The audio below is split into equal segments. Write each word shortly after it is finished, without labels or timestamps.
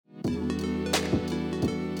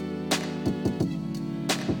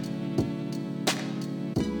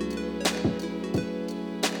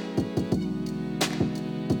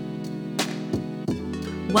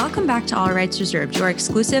Welcome back to All Rights Reserved, your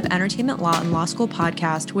exclusive entertainment law and law school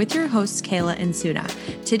podcast with your hosts, Kayla and Suna.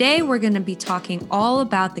 Today, we're going to be talking all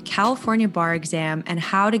about the California bar exam and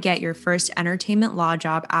how to get your first entertainment law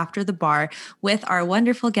job after the bar with our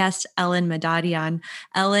wonderful guest, Ellen Madadian.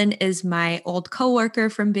 Ellen is my old coworker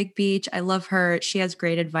from Big Beach. I love her. She has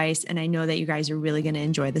great advice, and I know that you guys are really going to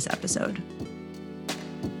enjoy this episode.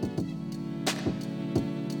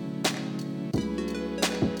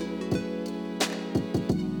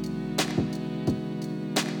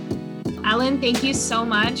 Ellen, thank you so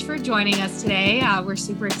much for joining us today. We're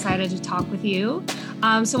super excited to talk with you.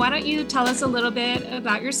 So why don't you tell us a little bit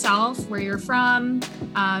about yourself, where you're from,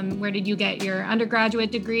 where did you get your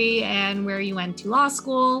undergraduate degree, and where you went to law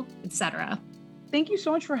school, etc. Thank you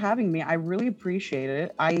so much for having me. I really appreciate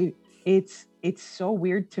it. It's so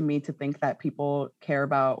weird to me to think that people care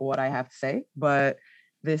about what I have to say, but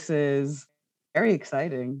this is very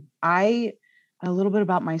exciting. A little bit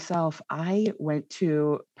about myself. I went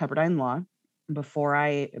to Pepperdine Law. Before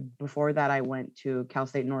that, I went to Cal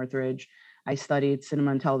State Northridge. I studied cinema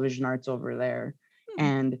and television arts over there.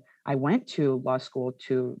 And I went to law school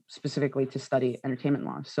specifically to study entertainment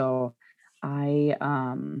law. So I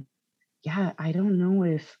don't know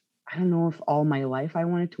if all my life I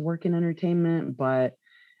wanted to work in entertainment, but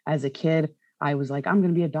as a kid, I was like, I'm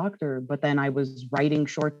going to be a doctor. But then I was writing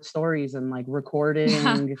short stories and like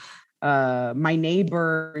recording my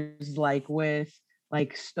neighbors, like with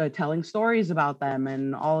telling stories about them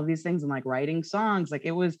and all of these things, and like writing songs. Like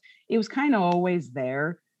it was kind of always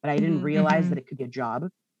there, but I didn't realize that it could be a job.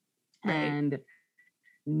 Right. And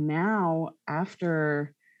now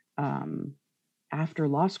after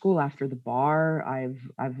law school, after the bar,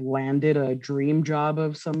 I've landed a dream job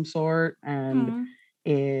of some sort, and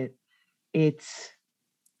it's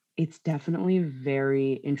definitely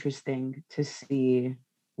very interesting to see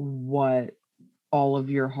what all of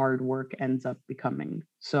your hard work ends up becoming.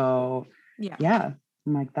 So yeah,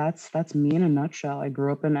 I'm like, that's me in a nutshell. I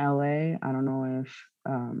grew up in LA. I don't know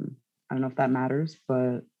if that matters,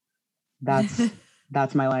 but that's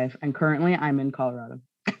my life. And currently I'm in Colorado.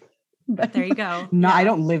 There you go. No, yeah. I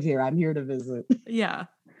don't live here. I'm here to visit. Yeah.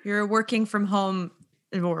 You're working from home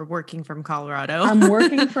or working from Colorado. I'm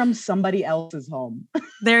working from somebody else's home.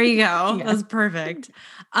 There you go. Yeah. That's perfect.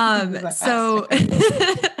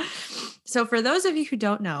 So for those of you who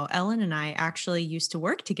don't know, Ellen and I actually used to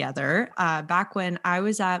work together back when I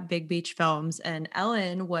was at Big Beach Films and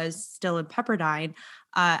Ellen was still in Pepperdine.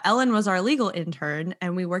 Ellen was our legal intern,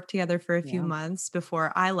 and we worked together for a few months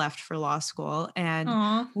before I left for law school.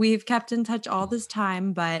 And we've kept in touch all this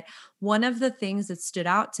time. But one of the things that stood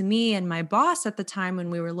out to me and my boss at the time when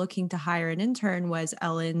we were looking to hire an intern was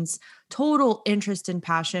Ellen's total interest and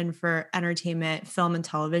passion for entertainment, film, and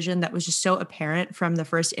television that was just so apparent from the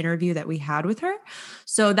first interview that we had with her.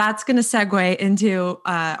 So that's going to segue into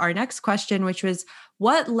our next question, which was,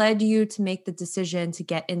 what led you to make the decision to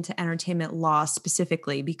get into entertainment law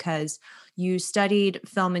specifically? Because you studied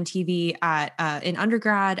film and TV in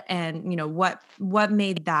undergrad, and what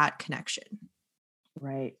made that connection?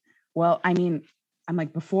 Right. Well, I mean, I'm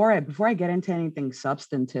like, before I get into anything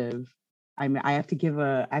substantive, I have to give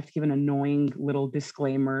an annoying little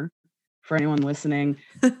disclaimer for anyone listening.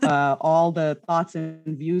 All the thoughts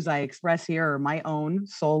and views I express here are my own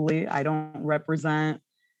solely. I don't represent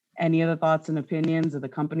any of the thoughts and opinions of the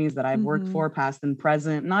companies that I've worked for, past and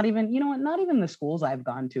present. Not even the schools I've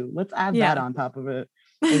gone to. Let's add that on top of it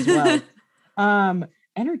as well.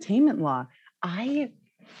 Entertainment law. I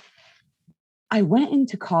went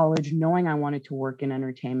into college knowing I wanted to work in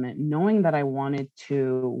entertainment, knowing that I wanted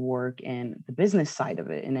to work in the business side of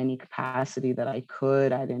it in any capacity that I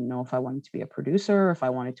could. I didn't know if I wanted to be a producer, if I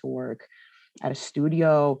wanted to work at a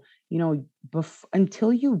studio,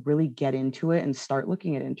 until you really get into it and start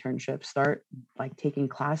looking at internships, start like taking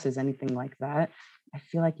classes, anything like that. I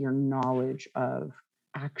feel like your knowledge of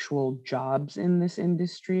actual jobs in this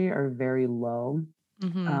industry are very low.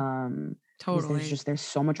 Totally. There's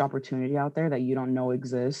so much opportunity out there that you don't know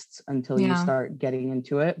exists until you start getting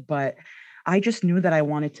into it. But I just knew that I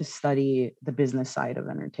wanted to study the business side of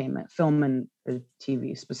entertainment, film and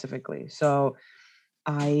TV specifically. So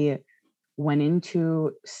I went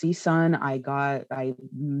into CSUN. I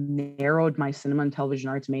narrowed my cinema and television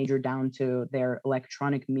arts major down to their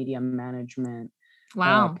electronic media management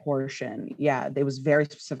portion. Yeah, it was very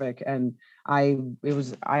specific. And I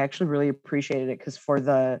actually really appreciated it, because for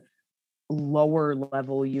the lower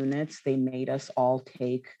level units, they made us all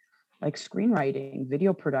take like screenwriting,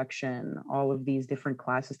 video production, all of these different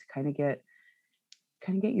classes to kind of get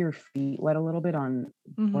your feet wet a little bit on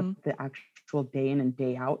what the actual actual day in and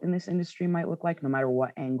day out in this industry might look like, no matter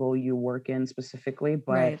what angle you work in specifically.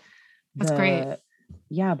 But Right. That's great.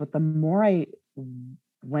 but the more I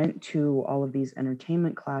went to all of these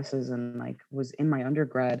entertainment classes and like was in my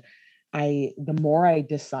undergrad, the more I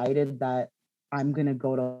decided that I'm going to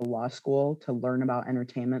go to law school to learn about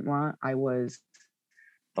entertainment law. I was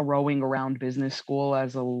throwing around business school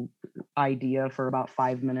as a idea for about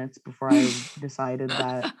 5 minutes before I decided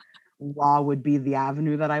that law would be the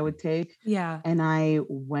avenue that I would take. Yeah. And I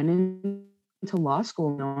went into law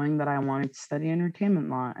school knowing that I wanted to study entertainment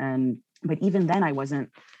law. But even then I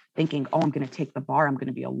wasn't thinking, oh, I'm going to take the bar, I'm going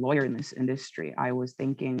to be a lawyer in this industry. I was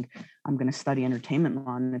thinking I'm going to study entertainment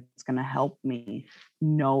law and it's going to help me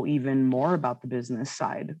know even more about the business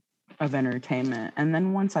side of entertainment. And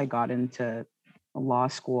then once I got into law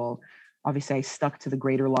school, obviously I stuck to the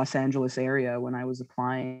greater Los Angeles area when I was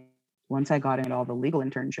applying. Once I got into all the legal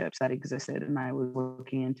internships that existed and I was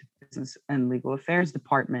looking into business and legal affairs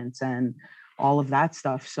departments and all of that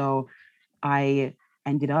stuff. So I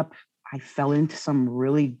fell into some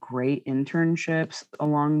really great internships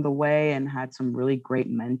along the way and had some really great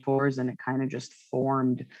mentors, and it kind of just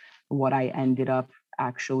formed what I ended up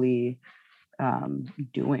actually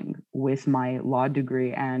doing with my law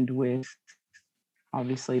degree and with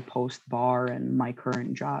obviously post bar and my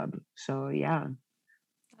current job. So yeah.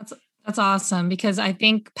 That's awesome, because I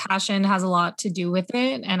think passion has a lot to do with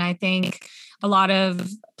it. And I think a lot of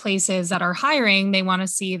places that are hiring, they want to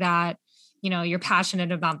see that, you're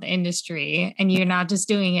passionate about the industry and you're not just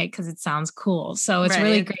doing it because it sounds cool. So it's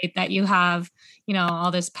really great that you have, all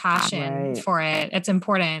this passion for it. It's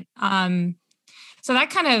important. So that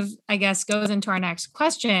kind of, I guess, goes into our next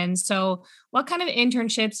question. So what kind of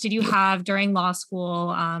internships did you have during law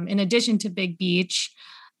school, in addition to Big Beach?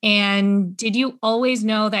 And did you always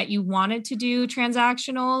know that you wanted to do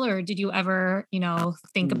transactional, or did you ever,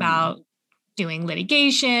 think about doing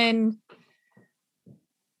litigation?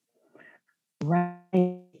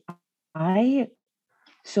 Right.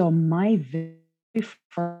 So my very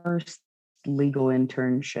first legal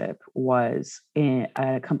internship was in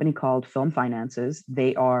a company called Film Finances.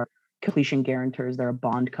 They are completion guarantors. They're a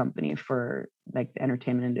bond company for like the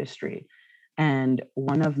entertainment industry. And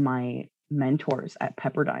one of my mentors at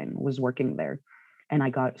Pepperdine was working there. And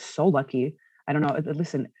I got so lucky. I don't know.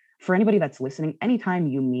 Listen, for anybody that's listening, anytime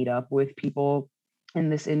you meet up with people in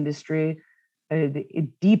this industry,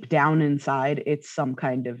 deep down inside, it's some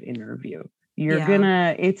kind of interview.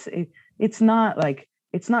 It's not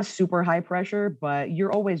super high pressure, but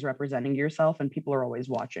you're always representing yourself and people are always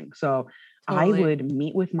watching. So totally. I would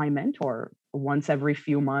meet with my mentor once every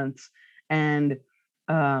few months. And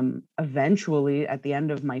eventually at the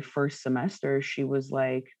end of my first semester, she was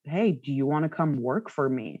like, hey, do you want to come work for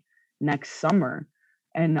me next summer?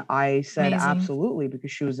 And I said, amazing. Absolutely,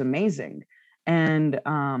 because she was amazing. And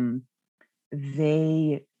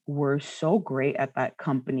they were so great at that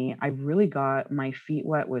company. I really got my feet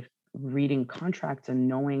wet with reading contracts and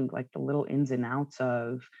knowing like the little ins and outs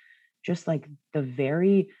of just like the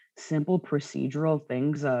very simple procedural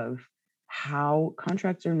things of how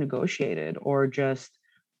contracts are negotiated, or just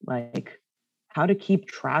like how to keep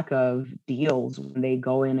track of deals when they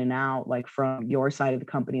go in and out, like from your side of the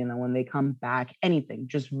company, and then when they come back, anything,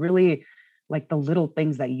 just really like the little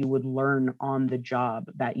things that you would learn on the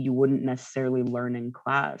job that you wouldn't necessarily learn in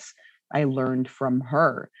class. I learned from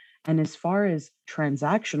her. And as far as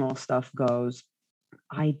transactional stuff goes,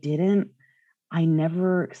 I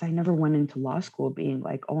never went into law school being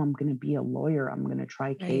like, oh, I'm going to be a lawyer, I'm going to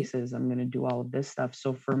try cases, I'm going to do all of this stuff.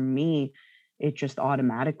 So for me, it just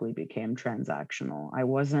automatically became transactional. I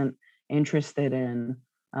wasn't interested in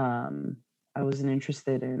the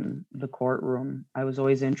courtroom. I was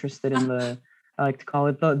always interested in I like to call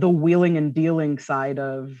it the wheeling and dealing side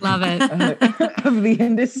of love it of the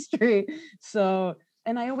industry. So,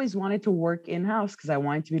 and I always wanted to work in-house because I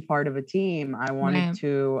wanted to be part of a team. I wanted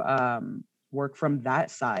to work from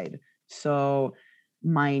that side. So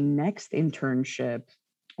my next internship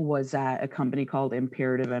was at a company called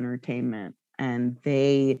Imperative Entertainment, and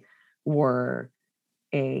they were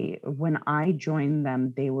when I joined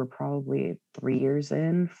them, they were probably 4 years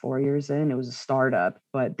in. It was a startup,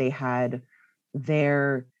 but they had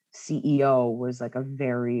their CEO was like a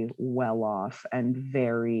very well off and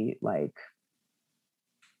very like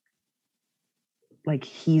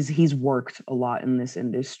he's worked a lot in this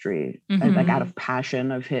industry, like out of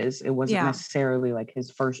passion of his. It wasn't necessarily like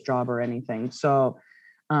his first job or anything. So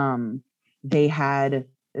it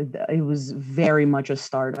was very much a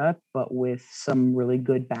startup, but with some really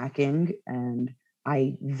good backing. And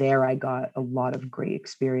I got a lot of great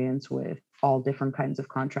experience with all different kinds of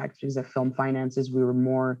contracts, because at Film Finances, we were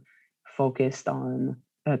more focused on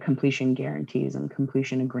completion guarantees and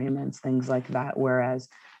completion agreements, things like that. Whereas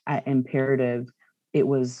at Imperative, it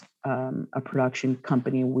was a production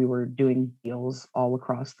company. We were doing deals all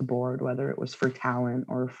across the board, whether it was for talent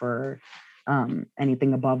or for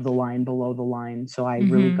anything above the line, below the line. So I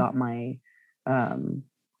really got my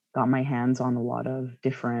hands on a lot of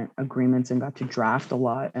different agreements and got to draft a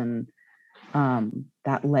lot. And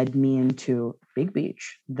that led me into Big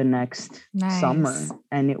Beach the next summer.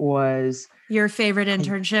 And it was your favorite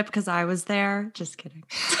internship because I was there. Just kidding.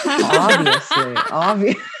 Obviously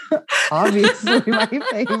my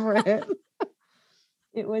favorite.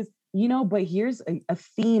 It was, but here's a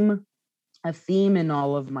theme in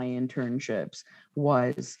all of my internships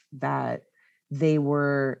was that they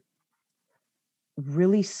were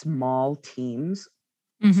really small teams.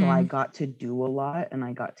 So I got to do a lot and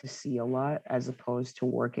I got to see a lot, as opposed to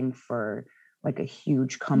working for like a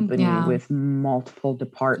huge company with multiple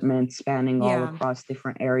departments spanning all across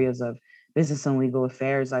different areas of business and legal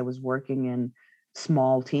affairs. I was working in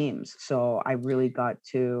small teams. So I really got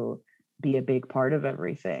to be a big part of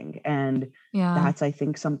everything. And that's, I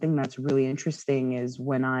think, something that's really interesting is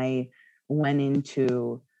when I went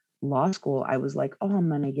into law school, I was like, oh, I'm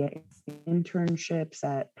going to get internships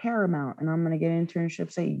at Paramount and I'm going to get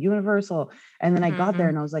internships at Universal. And then I got there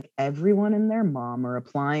and I was like, everyone and their mom are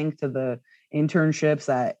applying to the internships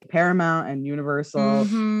at Paramount and Universal.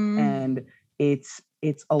 And it's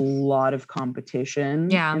a lot of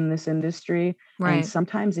competition in this industry. And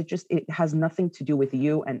sometimes it has nothing to do with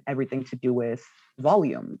you and everything to do with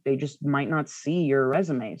volume. They just might not see your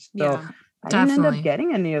resume. So I didn't end up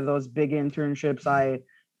getting any of those big internships I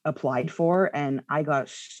applied for, and I got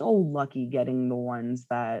so lucky getting the ones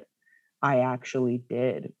that I actually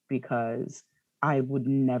did, because I would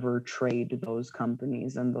never trade those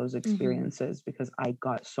companies and those experiences because I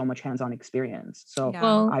got so much hands-on experience. So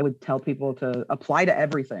I would tell people to apply to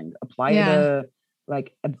everything, to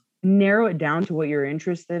narrow it down to what you're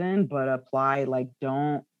interested in, but apply,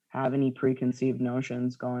 don't have any preconceived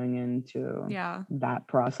notions going into that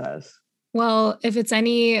process. Well, if it's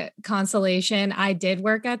any consolation, I did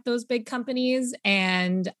work at those big companies,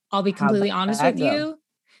 and I'll be completely honest with you.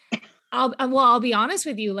 I'll be honest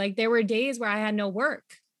with you. Like, there were days where I had no work.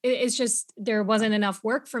 It's just, there wasn't enough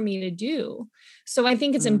work for me to do. So I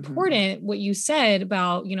think it's important what you said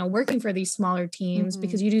about, working for these smaller teams,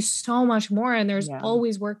 because you do so much more and there's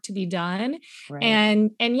always work to be done. Right.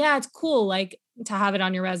 And it's cool, like, to have it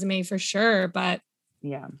on your resume for sure. But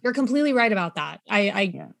you're completely right about that.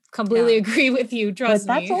 I completely agree with you. Trust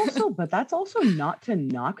me. But that's also not to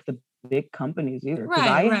knock the big companies either. Because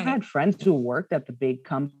I had friends who worked at the big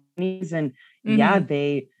companies, and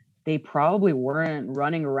they probably weren't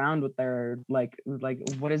running around with their like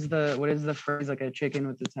what is the phrase, like a chicken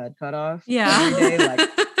with its head cut off every day. Like,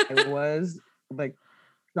 it was like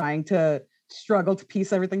trying to struggle to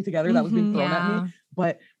piece everything together that was being thrown at me.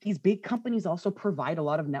 But these big companies also provide a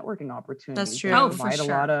lot of networking opportunities. That's true. They provide a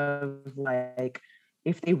lot of, like,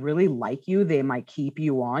 if they really like you, they might keep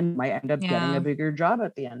you on. You might end up getting a bigger job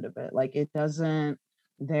at the end of it. Like, it doesn't,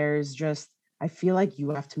 there's just, I feel like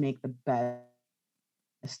you have to make the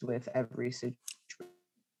best with every situation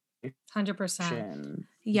 100%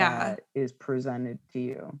 that is presented to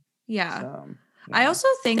you. So, I also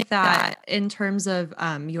think that in terms of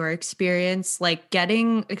your experience, like,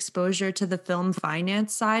 getting exposure to the film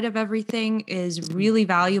finance side of everything is really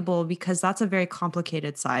valuable, because that's a very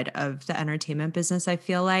complicated side of the entertainment business. I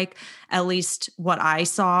feel like, at least what I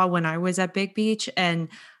saw when I was at Big Beach. And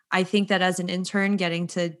I think that as an intern, getting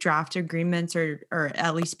to draft agreements or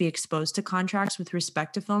at least be exposed to contracts with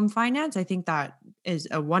respect to film finance, I think that is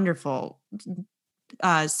a wonderful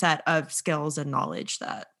set of skills and knowledge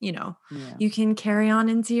that, you can carry on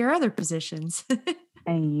into your other positions.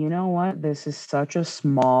 And you know what? This is such a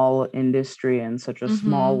small industry and such a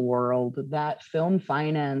small world that film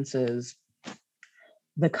finances.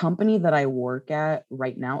 The company that I work at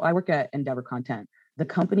right now, I work at Endeavor Content. The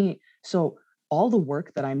company, so all the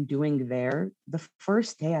work that I'm doing there, the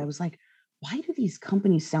first day I was like, why do these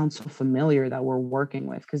companies sound so familiar that we're working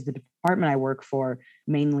with? Because the department I work for,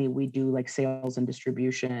 mainly we do like sales and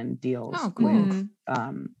distribution deals with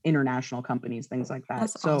international companies, things like that.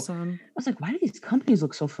 That's awesome. I was like, why do these companies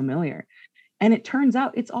look so familiar? And it turns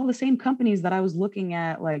out it's all the same companies that I was looking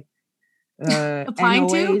at, like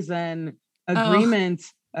NOAs and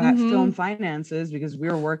agreements at Film Finances, because we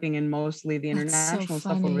were working in mostly the international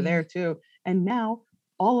stuff over there too. And now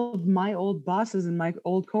all of my old bosses and my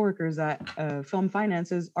old coworkers at Film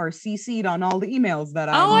Finances are CC'd on all the emails that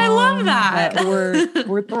I love that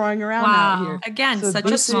we're throwing around out here. Again, so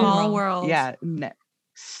such a small world. Yeah.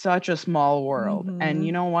 such a small world. And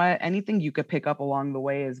you Mhm. know what? Anything you could pick up along the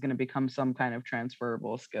way is going to become some kind of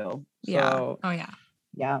transferable skill. Yeah. So, Oh yeah.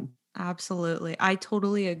 yeah. Absolutely. I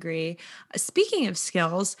totally agree. Speaking of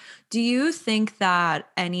skills, do you think that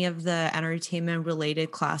any of the entertainment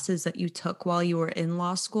related classes that you took while you were in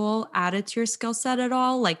law school added to your skill set at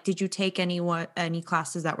all? Like, did you take any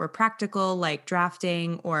classes that were practical, like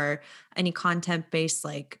drafting, or any content based,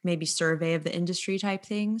 like maybe survey of the industry type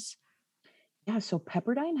things? Yeah, so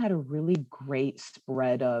Pepperdine had a really great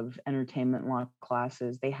spread of entertainment law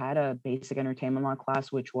classes. They had a basic entertainment law class,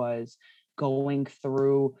 which was going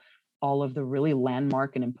through all of the really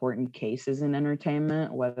landmark and important cases in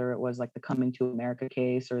entertainment, whether it was like the Coming to America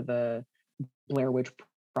case or the Blair Witch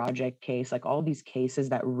Project case, like all these cases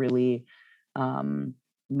that really um,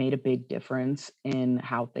 made a big difference in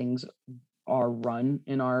how things are run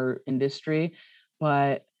in our industry.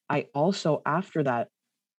 But I also, after that,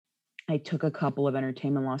 I took a couple of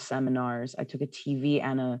entertainment law seminars. I took a TV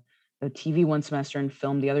and a TV one semester and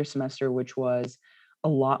film the other semester, which was a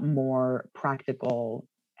lot more practical,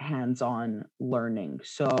 hands-on learning.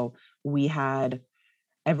 So we had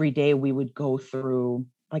every day we would go through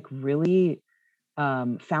like really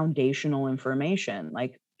foundational information,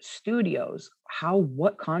 like studios, how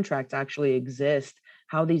what contracts actually exist,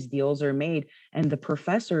 how these deals are made, and the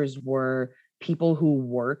professors were people who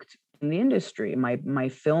worked in the industry. My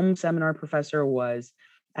film seminar professor was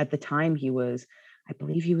at the time he was, I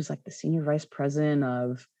believe he was like the senior vice president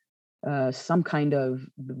of some kind of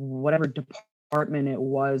whatever department it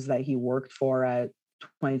was that he worked for at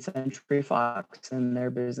 20th Century Fox in their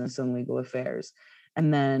business and legal affairs.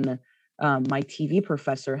 And then my TV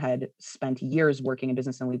professor had spent years working in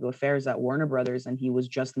business and legal affairs at Warner Brothers, and he was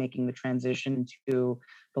just making the transition to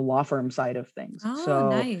the law firm side of things. Oh, So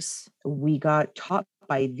nice. we got taught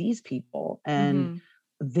by these people, and Hmm.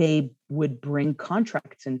 they would bring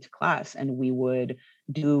contracts into class, and we would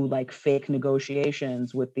do like fake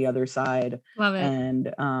negotiations with the other side Love it.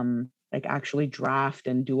 and like actually draft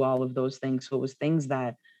and do all of those things. So it was things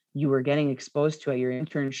that you were getting exposed to at your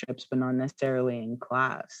internships, but not necessarily in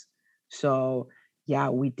class. So yeah,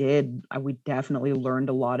 we definitely learned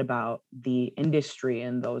a lot about the industry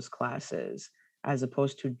in those classes as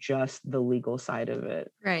opposed to just the legal side of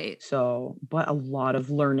it. Right. So, but a lot of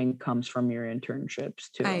learning comes from your internships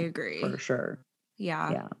I too, for agree. sure.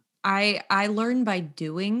 Yeah. Yeah. I learn by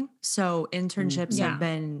doing. So internships Mhm. have Yeah.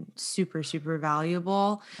 been super, super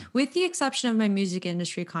valuable, with the exception of my music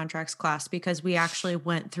industry contracts class, because we actually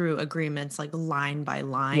went through agreements like line by Yeah.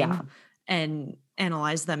 line and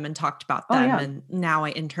analyzed them and talked about Oh, them. yeah. And now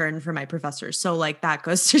I intern for my professors. So like that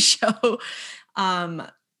goes to show. Um,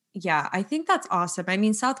 yeah, I think that's awesome. I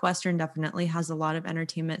mean, Southwestern definitely has a lot of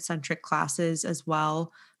entertainment centric classes as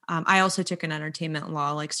well. I also took an entertainment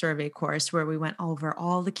law like survey course where we went over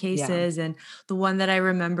all the Yeah. cases. And the one that I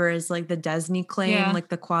remember is like the Desney claim, Yeah. like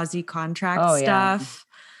the quasi contract Oh, yeah. stuff.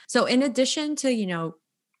 So, in addition to,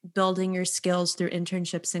 building your skills through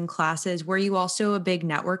internships and classes, were you also a big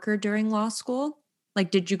networker during law school? Like,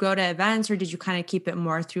 did you go to events or did you kind of keep it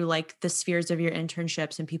more through like the spheres of your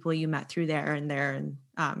internships and people you met through there and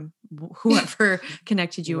whoever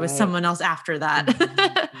connected you with Right. someone else after Mhm.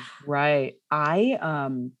 that? Right.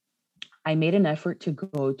 I made an effort to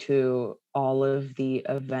go to all of the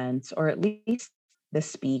events, or at least the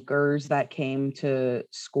speakers that came to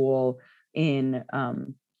school in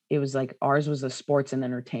it was like ours was a sports and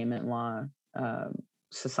entertainment law um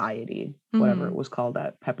society, whatever it Hmm. was called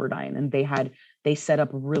at Pepperdine. And they set up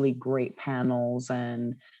really great panels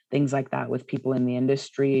and things like that with people in the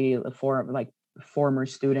industry, for like former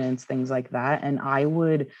students, things like that. And I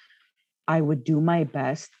would do my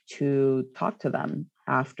best to talk to them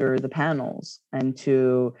after the panels and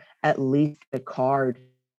to at least a card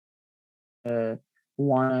to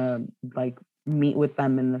want to like meet with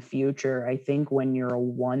them in the future. I think when you're a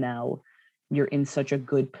 1L, you're in such a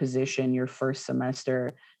good position your first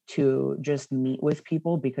semester to just meet with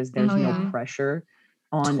people because there's Oh no yeah. Hmm. pressure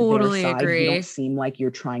on their Totally side. You don't agree. seem like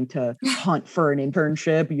you're trying to hunt for an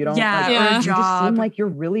internship. You don't like, Yeah, or a Yeah. you just seem job. like you're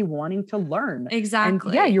really wanting to learn. And yeah,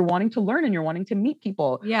 Exactly. you're wanting to learn and you're wanting to meet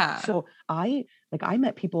people. Yeah. So I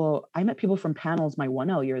met people from panels my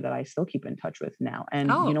 1L year that I still keep in touch with now. And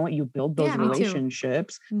you know Oh, what? You build those Yeah, me wow. too.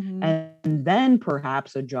 relationships Mhm. and then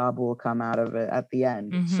perhaps a job will come out of it at the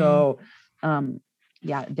end. Mm-hmm. So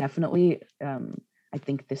yeah, definitely. I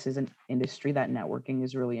think this is an industry that networking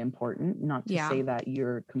is really important. Not to Yeah. say that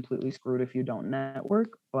you're completely screwed if you don't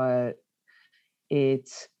network, but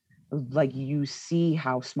it's like you see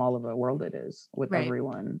how small of a world it is with Right.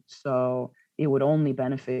 everyone. So it would only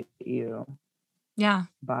benefit you Yeah.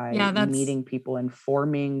 by Yeah, that's meeting people and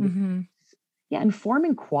forming mm-hmm. yeah, and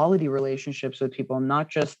forming quality relationships with people, not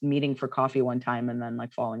just meeting for coffee one time and then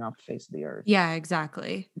like falling off the face of the earth. Yeah,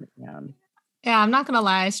 exactly. Yeah. Yeah, I'm not gonna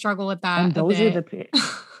lie, I struggle with that And a those are bit.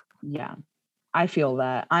 yeah, I feel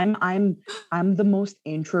that. I'm the most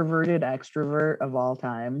introverted extrovert of all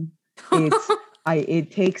time. It's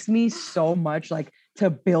it takes me so much like to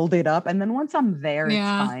build it up. And then once I'm there, it's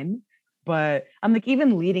Yeah. fine. But I'm like,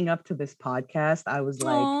 even leading up to this podcast, I was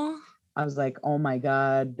Aw. like, oh my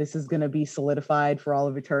God, this is gonna be solidified for all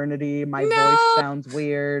of eternity. My voice No. sounds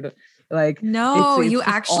weird. Like No, it's you just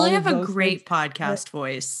actually all have of a those great things. podcast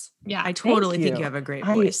voice. Yeah. I totally think you you. have a great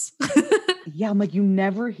I- voice. Yeah, I'm like, you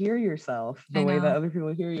never hear yourself the I way that know. other people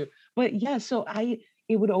hear you. But yeah, so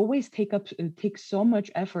it would always take so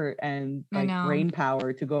much effort and I like know. brain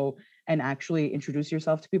power to go and actually introduce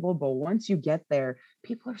yourself to people. But once you get there,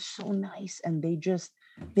 people are so nice and they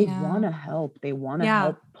Yeah. want to help. They want to Yeah.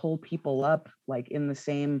 help pull people up like in the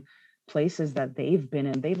same places that they've been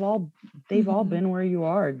in. They've all Mhm. been where you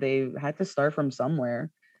are. They had to start from somewhere.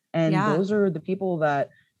 And Yeah. those are the people that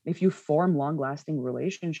if you form long-lasting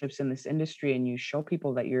relationships in this industry and you show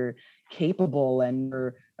people that you're capable and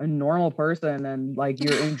you're a normal person and like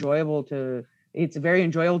you're enjoyable to it's very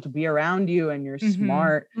enjoyable to be around you and you're Mhm.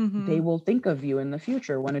 smart, they Mhm. will think of you in the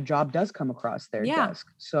future when a job does come across their Yeah. desk.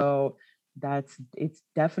 So it's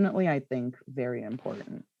definitely, I think, very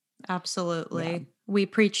important. Absolutely. Yeah. We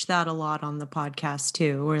preach that a lot on the podcast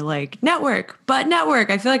too. We're like, network, but network.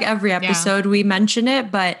 I feel like every episode we mention it,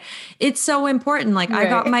 but it's so important. Like I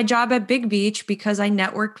got Right. my job at Big Beach because I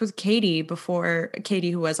networked with Katie before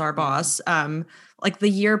Katie, who was our boss, like the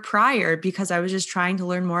year prior, because I was just trying to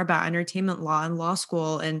learn more about entertainment law in law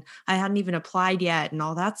school and I hadn't even applied yet and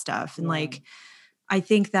all that stuff. And Yeah. like, I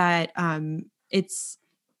think that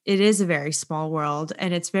it is a very small world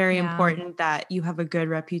and it's very Yeah. important that you have a good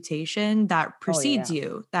reputation that precedes yeah.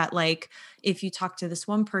 you, that like if you talk to this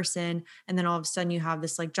one person and then all of a sudden you have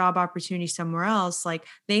this like job opportunity somewhere else, like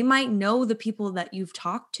they might know the people that you've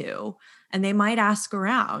talked to and they might ask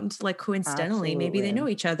around, like coincidentally maybe they know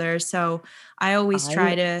Absolutely. each other. So I always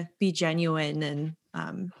try I to be genuine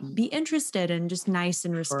and be interested and just nice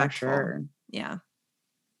and for respectful. sure. Yeah.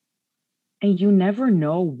 And you never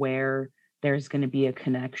know where there's going to be a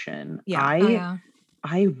connection. Yeah. Oh, yeah.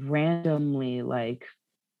 I randomly like,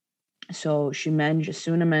 so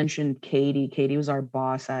Suna mentioned Katie. Katie was our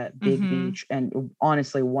boss at Big Mhm. Beach, and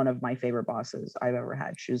honestly, one of my favorite bosses I've ever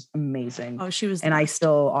had. She was amazing. Oh, she was the And I best.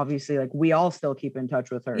 still obviously like we all still keep in touch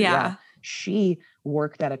with her. Yeah. She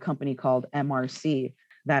worked at a company called MRC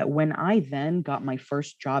that when I then got my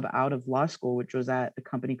first job out of law school, which was at a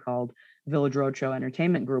company called Village Roadshow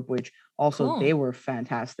Entertainment Group, which also Cool. they were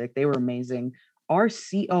fantastic. They were amazing. Our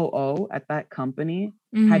COO at that company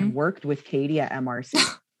Mhm. had worked with Katie at MRC.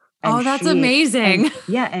 And Oh, that's amazing.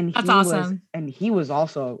 and That's he awesome. he was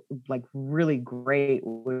also like really great,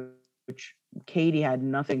 which Katie had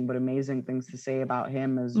nothing but amazing things to say about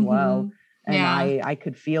him as well. Mhm. And Yeah. I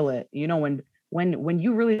could feel it. You know, when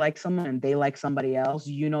you really like someone and they like somebody else,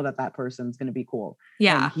 you know that person's going to be cool.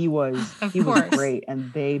 Yeah. And he was Of was course. great,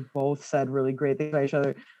 and they both said really great things about each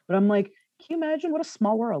other. But I'm like, can you imagine what a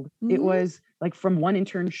small world it Mhm. was? Like from one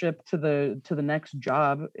internship to the next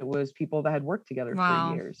job, it was people that had worked together Wow.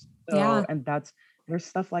 for years. So Yeah. and there's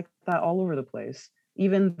stuff like that all over the place.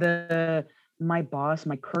 Even my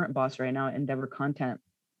current boss right now at Endeavor Content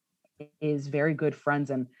is very good friends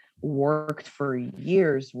and worked for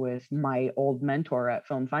years with my old mentor at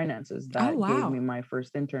Film Finances that gave wow. me my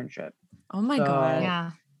first internship. Oh my So God.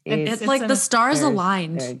 Yeah. It's like the stars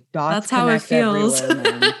aligned. dots That's how it connect feels.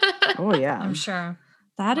 everywhere, man. Oh yeah. I'm sure.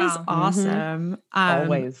 That is Wow. awesome.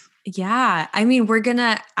 Always. Yeah. I mean, we're going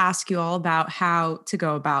to ask you all about how to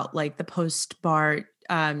go about like the post-bar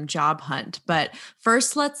job hunt. But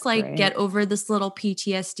first, let's like Great. get over this little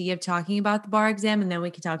PTSD of talking about the bar exam, and then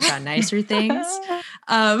we can talk about nicer things.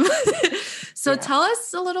 So Yeah. tell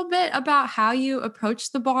us a little bit about how you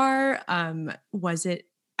approached the bar. Was it,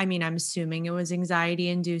 I mean, I'm assuming it was anxiety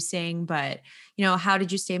inducing, but you know, how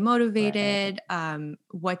did you stay motivated?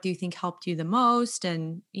 What do you think helped you the most?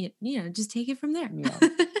 And you know, just take it from there. Yeah.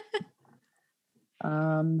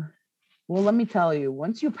 Well, let me tell you,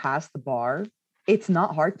 once you pass the bar, it's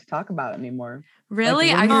not hard to talk about anymore. Really?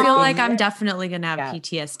 when I you're feel in like I'm it- definitely going to have Yeah.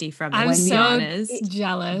 PTSD from it, I'm to be so honest.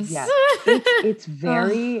 jealous. Yeah,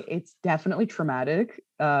 it's definitely traumatic.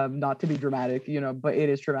 Not to be dramatic, you know, but it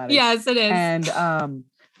is traumatic. Yes, it is. And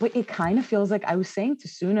but it kind of feels like I was saying to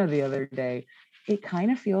Suna the other day, it kind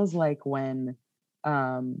of feels like when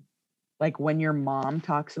your mom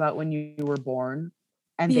talks about when you were born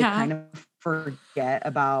and they kind of forget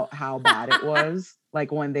about how bad it was,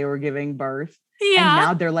 like when they were giving birth. And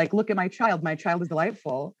now they're like, look at my child is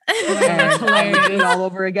delightful. And I would do it all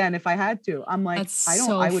over again if I had to. I'm like,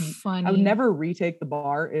 I would never retake the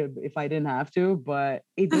bar if I didn't have to, but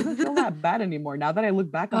it doesn't feel that bad anymore. Now that I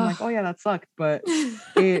look back, I'm like, oh yeah, that sucked. But it's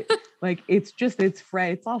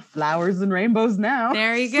fresh. It's all flowers and rainbows now.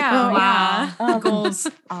 There you go. So, wow. Goals.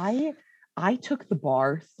 I took the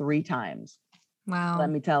bar 3 times. Wow. Let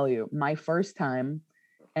me tell you, my first time,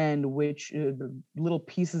 and which little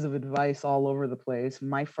pieces of advice all over the place.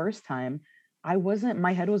 My first time,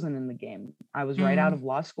 my head wasn't in the game. I was right out of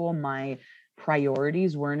law school. My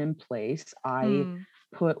priorities weren't in place. I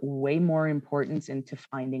put way more importance into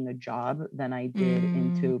finding a job than I did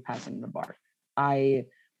into passing the bar. I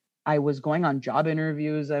was going on job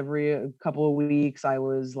interviews every couple of weeks. I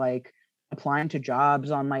was like applying to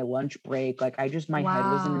jobs on my lunch break. Like my head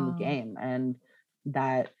wasn't in the game. And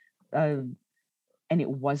that, and it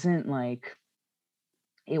wasn't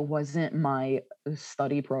my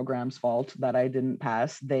study program's fault that I didn't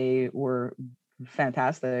pass. They were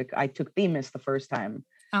fantastic. I took Themis the first time.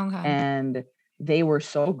 Okay. And they were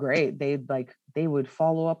so great. They would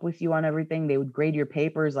follow up with you on everything. They would grade your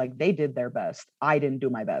papers. Like they did their best. I didn't do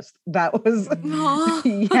my best. That was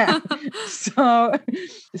yeah. So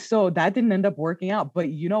that didn't end up working out. But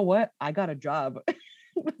you know what? I got a job.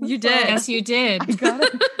 You did. Yes, you did.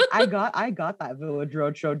 I got that Village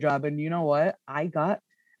Roadshow job. And you know what? I got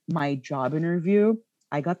my job interview.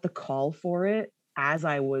 I got the call for it as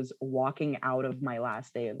I was walking out of my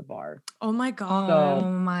last day of the bar. Oh my God.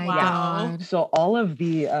 God. So all of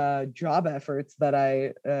the job efforts that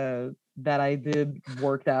I did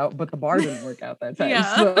worked out, but the bar didn't work out that time.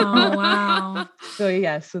 Yeah. So, oh wow. So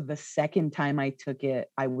the second time I took it,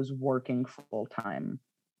 I was working full time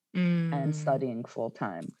and studying full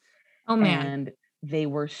time. Oh man. And they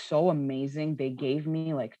were so amazing. They gave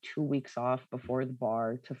me like 2 weeks off before the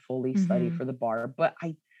bar to fully study for the bar. But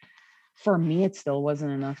for me, it still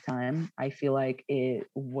wasn't enough time. I feel like it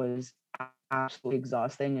was absolutely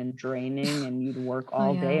exhausting and draining, and you'd work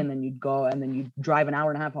all day and then you'd go and then you'd drive an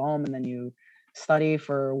hour and a half home and then you study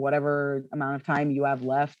for whatever amount of time you have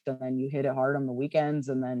left, and then you hit it hard on the weekends,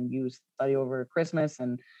 and then you study over Christmas,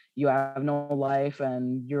 and you have no life,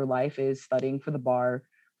 and your life is studying for the bar.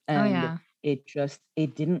 And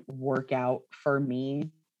it didn't work out for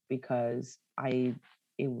me because it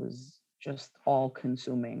was just all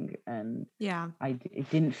consuming, and it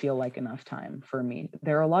didn't feel like enough time for me.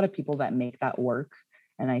 There are a lot of people that make that work,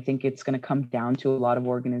 and I think it's going to come down to a lot of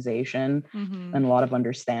organization and a lot of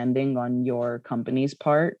understanding on your company's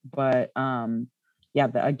part. But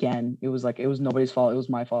again, it was nobody's fault. It was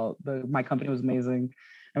my fault. My company was amazing.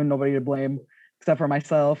 I mean, nobody to blame except for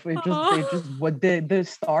myself. It just what the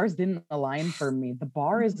stars didn't align for me. The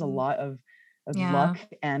bar is a lot of luck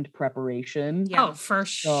and preparation. Oh, for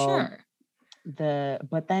sure.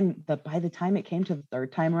 But then by the time it came to the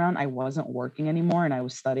third time around, I wasn't working anymore and I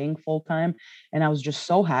was studying full time, and I was just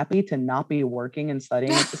so happy to not be working and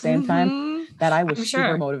studying at the same time that I was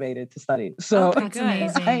super motivated to study. So that's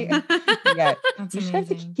amazing. That's you just have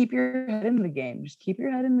to keep your head in the game. Just keep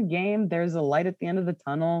your head in the game. There's a light at the end of the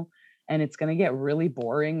tunnel, and it's going to get really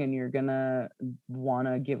boring and you're going to want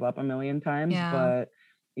to give up a million times, but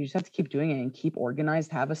you just have to keep doing it and keep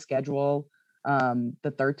organized, have a schedule.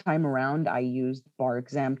 The third time around, I used Bar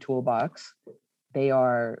Exam Toolbox. They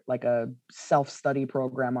are like a self-study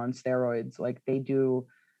program on steroids. Like they do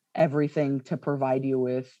everything to provide you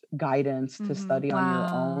with guidance to study on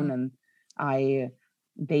your own. And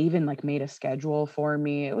they even like made a schedule for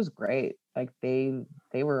me. It was great. Like they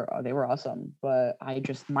were awesome, but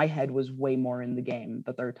my head was way more in the game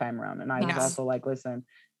the third time around. And I was also like, listen,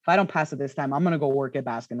 if I don't pass it this time, I'm gonna go work at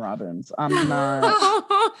Baskin Robbins. I'm not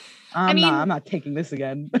taking this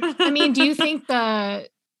again. I mean, do you think the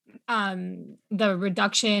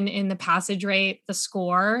reduction in the passage rate, the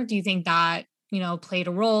score, do you think that, played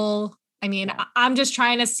a role? I mean, I'm just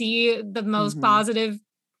trying to see the most positive,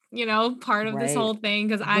 part of this whole thing,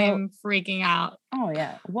 because I am freaking out. Oh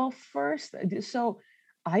yeah. Well, first, so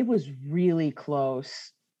I was really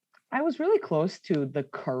close. To the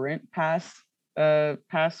current pass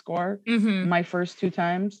score my first 2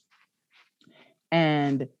 times,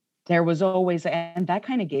 and there was always, and that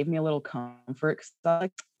kind of gave me a little comfort, because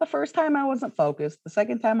like the first time I wasn't focused, the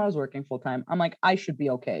second time I was working full time, I'm like, I should be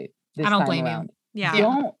okay this time blame around.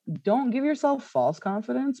 Don't give yourself false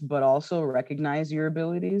confidence, but also recognize your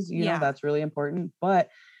abilities. You know, that's really important. But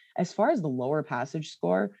as far as the lower passage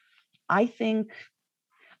score, I think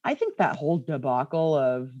I think that whole debacle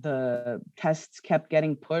of the tests kept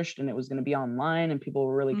getting pushed and it was going to be online and people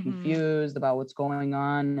were really confused about what's going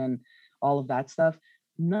on and all of that stuff.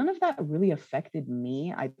 None of that really affected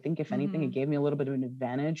me. I think if anything, it gave me a little bit of an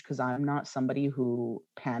advantage because I'm not somebody who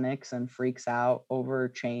panics and freaks out over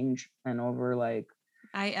change and over like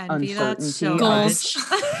I envy that uncertainty. so Goals.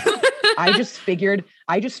 much. I just figured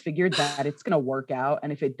that it's gonna work out,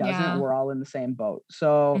 and if it doesn't, we're all in the same boat.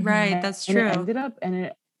 So right, that's and true.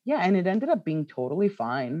 it ended up being totally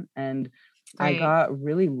fine. And I Great. got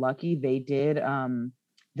really lucky. They did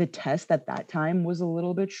the test at that time was a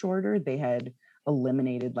little bit shorter. They had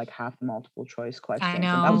eliminated like half the multiple choice questions. I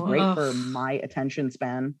know. And that was great for my attention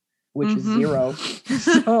span, which is 0.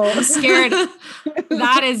 So I'm scared.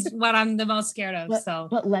 That is what I'm the most scared of.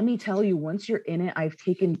 But let me tell you, once you're in it, I've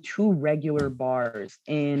taken 2 regular bars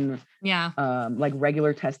in like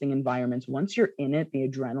regular testing environments. Once you're in it, the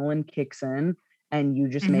adrenaline kicks in and you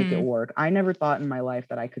just make it work. I never thought in my life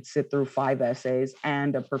that I could sit through 5 essays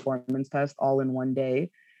and a performance test all in one day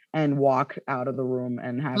and walk out of the room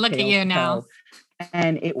and have look at you now.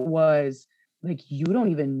 And it was like, you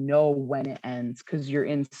don't even know when it ends because you're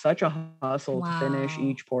in such a hustle to finish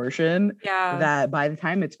each portion that by the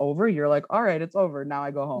time it's over, you're like, all right, it's over. Now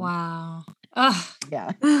I go home. Wow.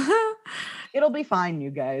 Yeah. It'll be fine,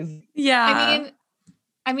 you guys. Yeah.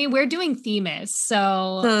 I mean, we're doing Themis,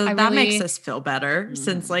 so that makes us feel better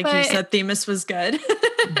since, like you said, Themis was good.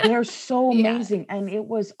 They're so amazing. And it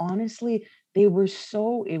was honestly, it was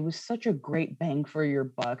such a great bang for your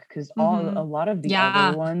buck because a lot of the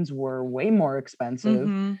other ones were way more expensive.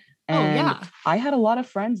 And I had a lot of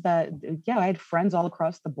friends that, I had friends all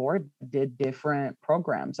across the board that did different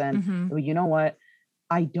programs. And you know what?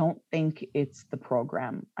 I don't think it's the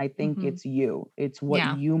program. I think it's you. It's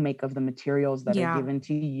what you make of the materials that are given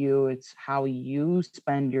to you. It's how you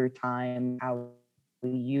spend your time, how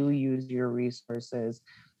you use your resources.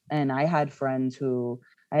 And I had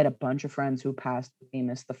a bunch of friends who passed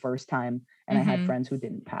Themis the first time, and I had friends who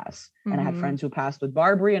didn't pass. And I had friends who passed with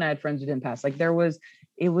Barbary, and I had friends who didn't pass. Like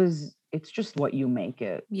it's just what you make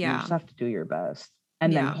it. You just have to do your best.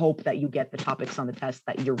 And then hope that you get the topics on the test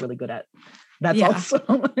that you're really good at. That's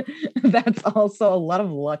also a lot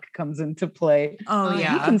of luck comes into play. Oh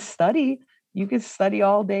yeah. You can study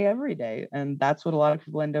all day, every day. And that's what a lot of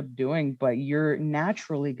people end up doing, but you're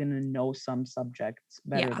naturally going to know some subjects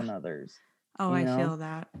better than others. Oh, I feel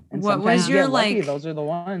that. And what was your those are the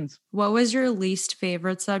ones. What was your least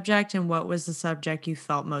favorite subject and what was the subject you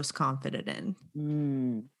felt most confident in?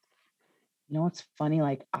 You know, it's funny.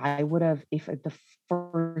 Like I would have, if the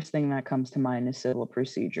first thing that comes to mind is civil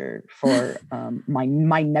procedure for my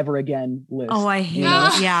never again list. Oh, I hate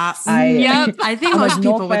it. Yeah. I think most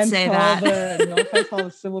people would say that. No offense to all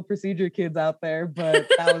the civil procedure kids out there, but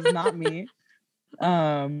that was not me.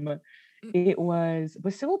 But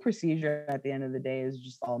civil procedure at the end of the day is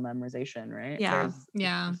just all memorization, right?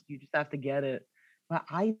 You just have to get it. But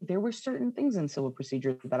there were certain things in civil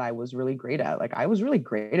procedure that I was really great at. Like I was really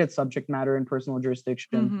great at subject matter and personal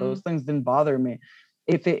jurisdiction. Those things didn't bother me.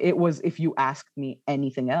 If you asked me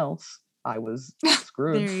anything else, I was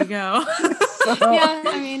screwed. There you go.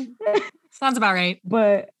 I mean, sounds about right.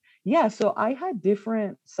 But so I had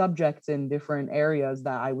different subjects in different areas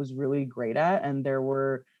that I was really great at, and there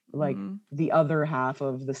were like the other half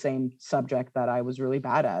of the same subject that I was really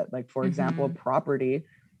bad at. Like for example, property.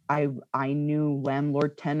 I knew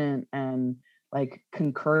landlord tenant and like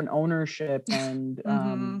concurrent ownership and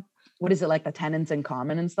what is it, like the tenants in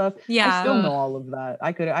common and stuff. I still know all of that.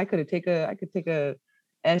 I could take an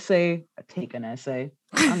essay. I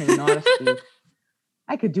don't even know how to speak.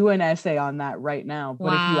 I could do an essay on that right now. But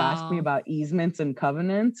if you ask me about easements and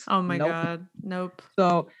covenants, oh my God, nope.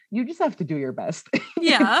 So you just have to do your best.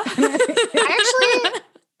 Yeah.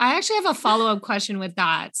 I actually have a follow-up question with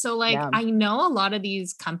that. So like, I know a lot of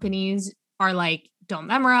these companies are like, don't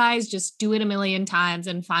memorize, just do it a million times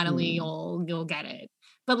and finally you'll get it.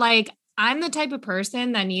 But like, I'm the type of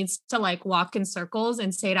person that needs to like walk in circles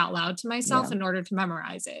and say it out loud to myself in order to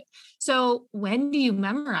memorize it. So when do you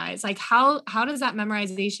memorize? Like how does that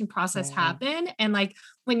memorization process happen? And like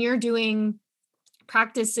when you're doing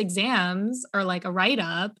practice exams or like a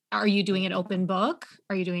write-up, are you doing it open book?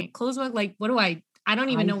 Are you doing it closed book? Like I don't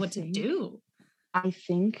even know what to do. I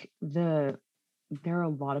think there are a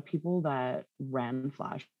lot of people that ran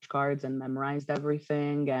flashcards and memorized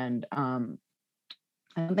everything. And I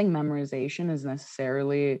don't think memorization is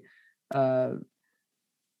necessarily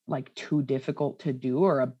like too difficult to do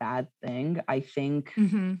or a bad thing. I think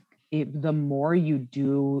the more you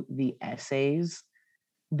do the essays,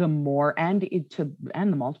 the more, and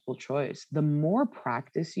the multiple choice, the more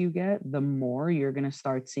practice you get, the more you're going to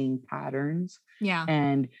start seeing patterns. Yeah.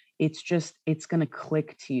 And it's going to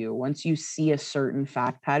click to you. Once you see a certain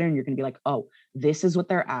fact pattern, you're going to be like, oh, this is what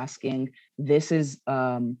they're asking. This is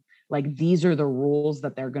like, these are the rules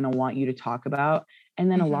that they're going to want you to talk about. And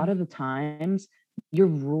then a lot of the times your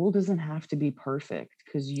rule doesn't have to be perfect,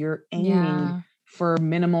 because you're aiming for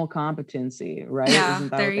minimal competency, right? Yeah,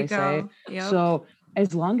 Isn't that there what you they go. say? Yep. So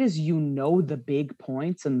as long as you know the big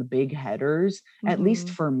points and the big headers, at least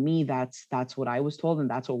for me, that's what I was told, and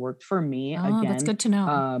that's what worked for me. Oh, Again, that's good to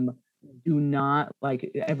know. Do not, like,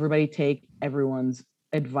 everybody take everyone's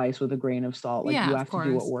advice with a grain of salt. Like, you have to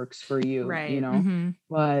do what works for you, Right. you know?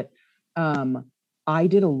 But I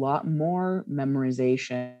did a lot more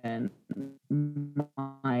memorization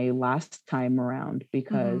my last time around,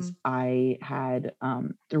 because I had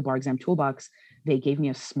through Bar Exam Toolbox, they gave me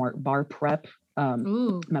a Smart Bar prep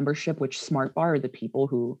membership, which Smart Bar are the people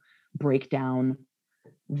who break down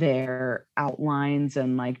their outlines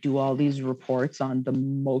and like do all these reports on the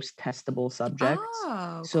most testable subjects.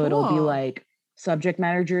 Oh, so it'll be like, subject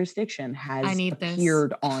matter jurisdiction has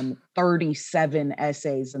appeared on 37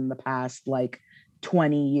 essays in the past like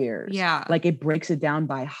 20 years. Yeah. Like, it breaks it down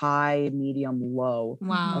by high, medium, low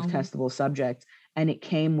of testable subjects. And it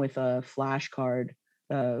came with a flashcard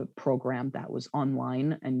program that was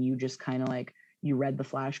online, and you just kind of like, you read the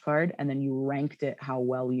flashcard and then you ranked it how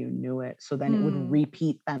well you knew it. So then it would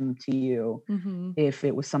repeat them to you if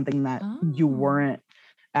it was something that you weren't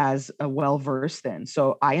as well versed in.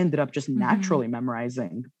 So I ended up just naturally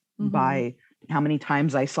memorizing by how many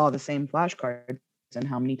times I saw the same flashcards and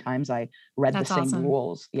how many times I read the same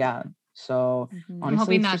rules. Yeah. So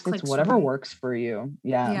honestly, it's whatever works for you.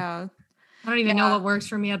 Yeah. I don't even know what works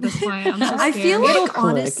for me at this point. I'm so scared. I feel like,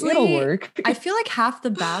 honestly, it'll work. I feel like half the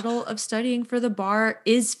battle of studying for the bar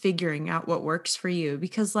is figuring out what works for you,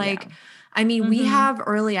 because like, I mean, we have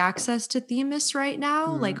early access to Themis right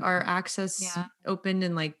now. Like, our access opened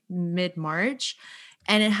in like mid-March,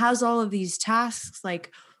 and it has all of these tasks,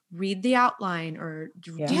 like read the outline or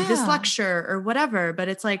do this lecture or whatever. But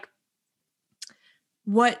it's like,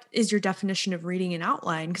 what is your definition of reading an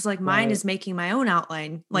outline? Because like mine is making my own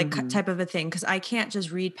outline, like type of a thing. Because I can't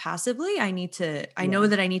just read passively. I need to, I know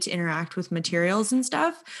that I need to interact with materials and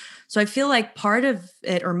stuff. So I feel like part of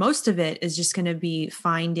it, or most of it, is just going to be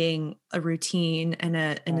finding a routine and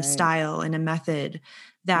a style and a method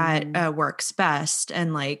that works best.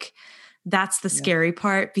 And like, that's the scary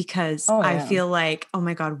part, because I feel like, oh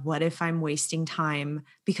my God, what if I'm wasting time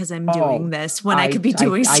because I'm doing this when I could be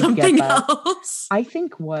doing something else? I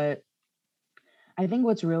think what's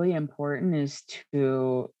really important is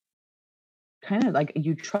to kind of like,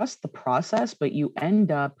 you trust the process, but you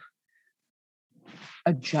end up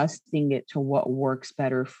adjusting it to what works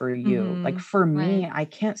better for you. Like for me, I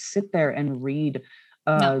can't sit there and read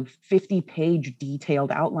a 50-page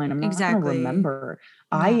detailed outline. I'm not going to remember.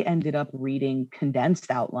 I ended up reading condensed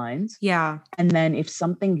outlines. Yeah. And then if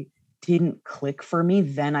something didn't click for me,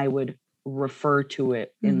 then I would refer to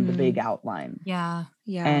it in the big outline. Yeah.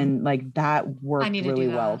 Yeah. And like that worked really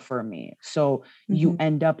well for me. So you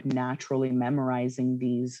end up naturally memorizing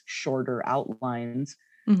these shorter outlines,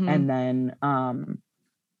 and then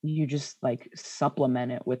you just like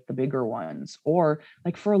supplement it with the bigger ones. Or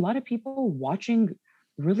like for a lot of people, watching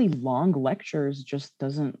really long lectures just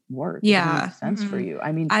doesn't work. It doesn't make sense for you.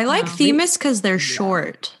 I mean, I like Themis because they're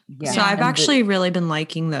short. Yeah. So I've actually really been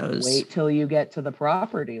liking those. Wait till you get to the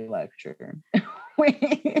property lecture.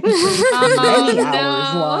 Many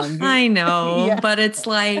hours long. I know, but it's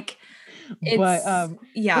like, but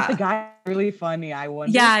the guy really funny. I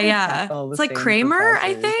wonder. Yeah. It's like Kramer,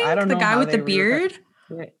 I think. I don't know, the guy with the beard.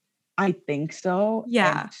 I think so.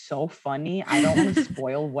 Yeah. And so funny. I don't want to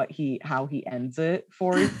spoil how he ends it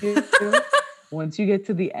for you. Once you get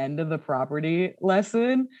to the end of the property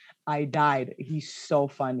lesson, I died. He's so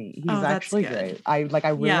funny. He's actually great. I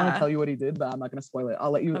really want to tell you what he did, but I'm not going to spoil it.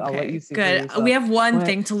 I'll let you see. Good. We have one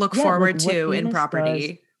thing to look forward to in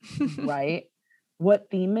property. Right. What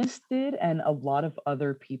Themis did, and a lot of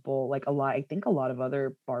other people, I think a lot of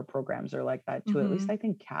other bar programs are like that too. At least I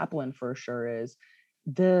think Kaplan for sure is.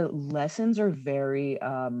 The lessons are very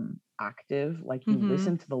active. Like you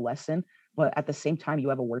listen to the lesson, but at the same time you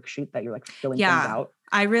have a worksheet that you're like filling things out.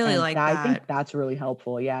 I really like that. I think that's really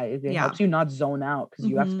helpful. Yeah, it helps you not zone out, because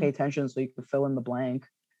you have to pay attention so you can fill in the blank.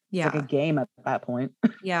 It's like a game at that point.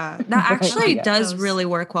 Yeah, that actually does really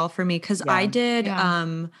work well for me, because I did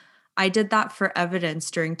that for evidence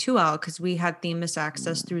during 2L, because we had Themis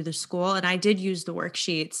access through the school, and I did use the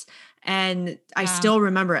worksheets. And I Yeah. still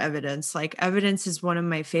remember evidence. Like evidence is one of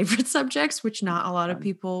my favorite subjects, which not a lot of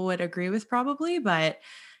people would agree with probably, but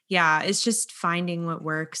yeah, it's just finding what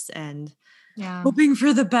works and Yeah. hoping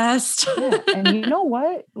for the best. Yeah. And you know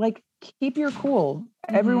what? Like, keep your cool.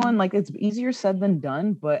 Everyone, like, it's easier said than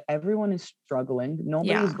done, but everyone is struggling.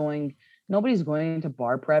 Nobody's going to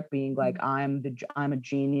bar prep being like, I'm a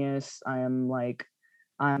genius. I'm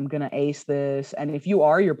gonna ace this. And if you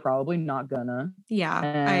are, you're probably not gonna. Yeah, I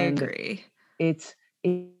And agree. it's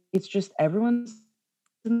just everyone's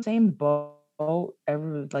in the same boat.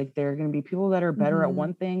 Like, there are going to be people that are better at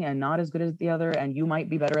one thing and not as good as the other, and you might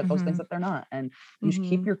be better at those things that they're not. And you just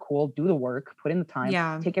keep your cool, do the work, put in the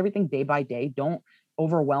time, take everything day by day. Don't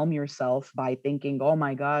overwhelm yourself by thinking, oh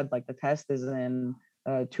my God, like the test is in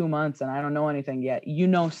 2 months and I don't know anything yet. You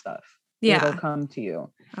know stuff. It'll come to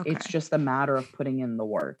you. Okay. It's just a matter of putting in the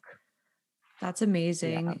work. That's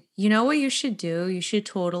amazing. You know what you should do? You should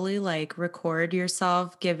totally like record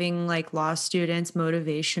yourself giving like law students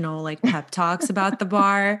motivational like pep talks about the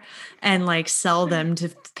bar and like sell them to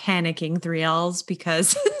panicking 3Ls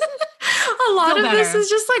because a lot of this is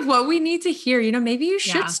just like what we need to hear. You know, maybe you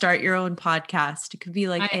should start your own podcast. It could be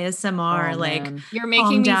like ASMR, like you're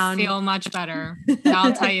making me feel much better.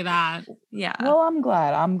 I'll tell you that. Yeah. Well, I'm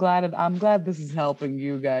glad this is helping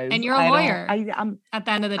you guys. And you're a lawyer. I'm at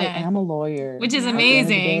the end of the day. I am a lawyer. Which is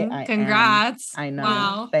amazing. Congrats. I know.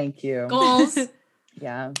 Wow. Thank you. Goals.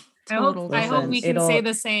 Yeah. I hope we can say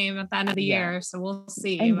the same at the end of the year. So we'll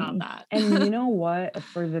see about that. And you know what?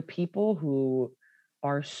 For the people who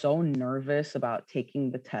are so nervous about taking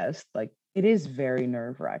the test, like, it is very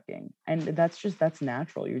nerve-wracking. And that's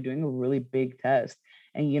natural. You're doing a really big test.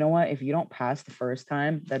 And you know what? If you don't pass the first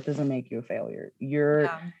time, that doesn't make you a failure.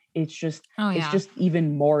 It's just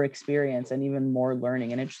even more experience and even more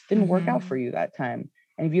learning. And it just didn't work out for you that time.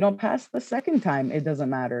 And if you don't pass the second time, it doesn't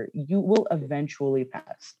matter. You will eventually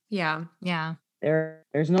pass. Yeah. Yeah.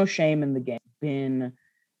 There's no shame in the game. Been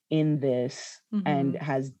in this and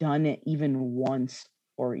has done it even once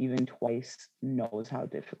or even twice knows how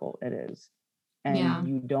difficult it is. And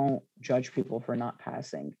you don't judge people for not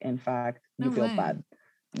passing. In fact, you feel bad.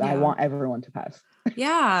 I want everyone to pass.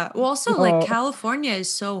 Yeah. Well, also like California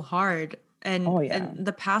is so hard and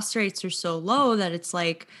the pass rates are so low that it's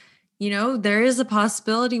like, you know, there is a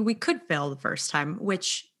possibility we could fail the first time,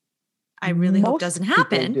 which I really hope doesn't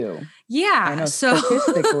happen. Do. Yeah. I know, so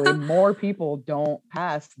statistically, more people don't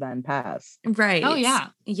pass than pass. Right. Oh yeah.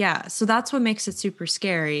 Yeah. So that's what makes it super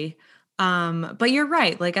scary. But you're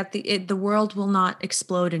right. Like the world will not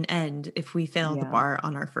explode and end if we fail the bar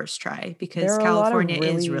on our first try because California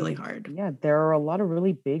is really hard. Yeah. There are a lot of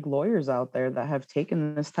really big lawyers out there that have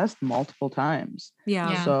taken this test multiple times.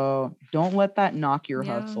 Yeah. So don't let that knock your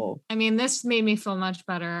hustle. I mean, this made me feel much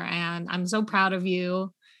better and I'm so proud of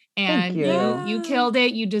you. And Thank you killed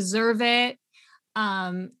it. You deserve it.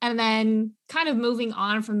 And then kind of moving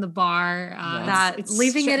on from the bar, it's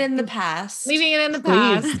leaving it in the past. Leaving it in the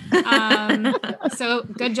past. So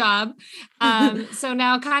good job. So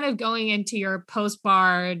now kind of going into your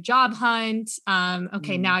post-bar job hunt.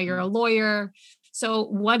 Okay, now you're a lawyer. So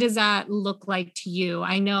what does that look like to you?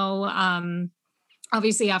 I know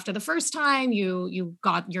obviously after the first time you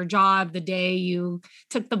got your job the day you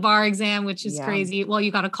took the bar exam, which is crazy. Well,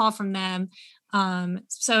 you got a call from them.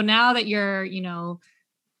 So now that you're, you know,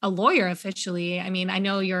 a lawyer officially, I mean, I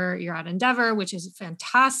know you're at Endeavor, which is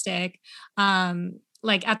fantastic.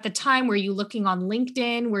 Like at the time, were you looking on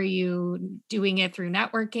LinkedIn? Were you doing it through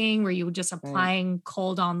networking? Were you just applying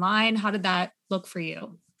cold online? How did that look for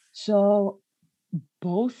you? So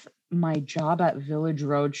both my job at Village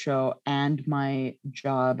Roadshow and my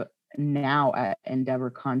job now at Endeavor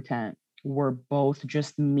Content were both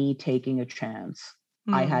just me taking a chance.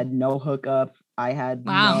 I had no hookup. I had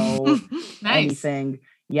no anything.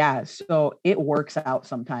 Yeah. So it works out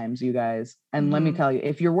sometimes, you guys. And let me tell you,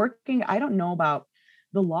 if you're working, I don't know about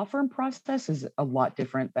the law firm process is a lot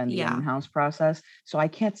different than the in-house process. So I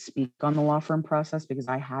can't speak on the law firm process because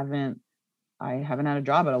I haven't had a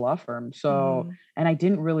job at a law firm. So, and I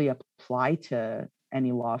didn't really apply to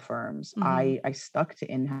any law firms. I stuck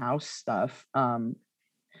to in-house stuff.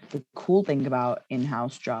 The cool thing about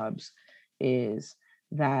in-house jobs is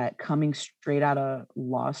that coming straight out of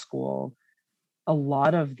law school, a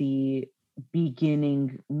lot of the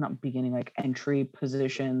like entry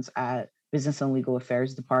positions at business and legal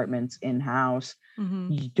affairs departments in-house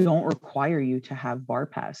don't require you to have bar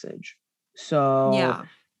passage. So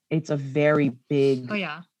it's a very big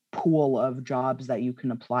pool of jobs that you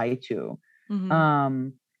can apply to.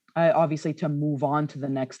 Obviously, to move on to the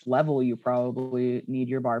next level, you probably need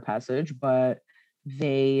your bar passage, but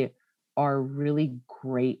they are really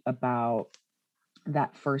great about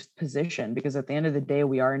that first position, because at the end of the day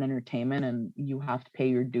we are in entertainment and you have to pay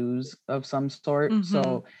your dues of some sort.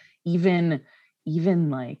 So even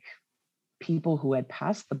like people who had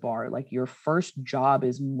passed the bar, like your first job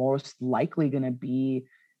is most likely going to be,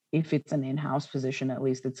 if it's an in-house position, at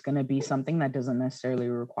least it's going to be something that doesn't necessarily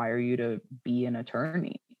require you to be an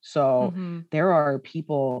attorney. So there are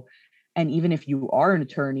people, and even if you are an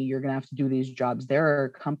attorney, you're going to have to do these jobs. There are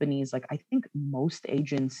companies, like I think most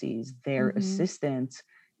agencies, their assistants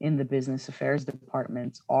in the business affairs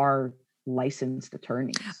departments are licensed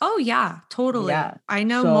attorneys. Oh yeah, totally. Yeah. I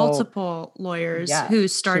know So, multiple lawyers who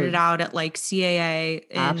started out at like CAA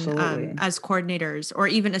absolutely. as coordinators, or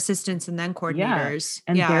even assistants and then coordinators.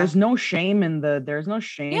 And there's no shame in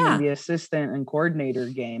the assistant and coordinator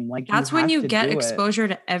game. Like that's when you get exposure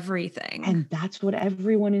to everything. And that's what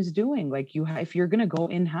everyone is doing. Like if you're going to go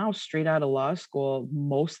in-house straight out of law school,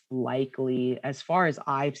 most likely, as far as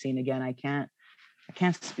I've seen, again, I can't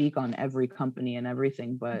speak on every company and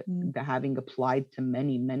everything, but having applied to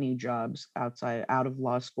many jobs out of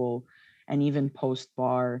law school and even post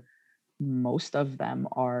bar, most of them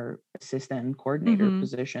are assistant and coordinator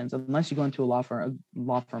positions, unless you go into a law firm.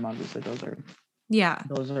 Obviously those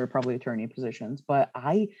are probably attorney positions. But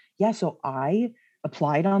I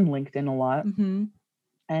applied on LinkedIn a lot.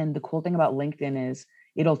 And the cool thing about LinkedIn is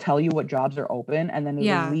it'll tell you what jobs are open, and then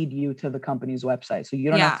it'll lead you to the company's website. So you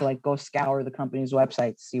don't have to like go scour the company's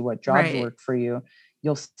website to see what jobs work for you.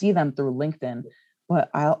 You'll see them through LinkedIn. But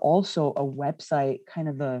I'll also a website, kind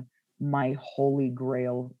of my holy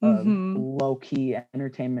grail of low-key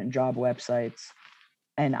entertainment job websites.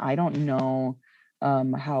 And I don't know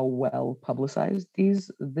how well publicized this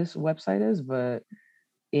website is, but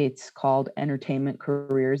it's called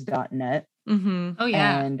entertainmentcareers.net. Oh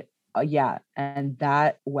yeah. And and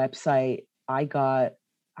that website, I got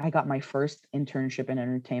my first internship in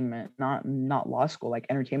entertainment, not law school, like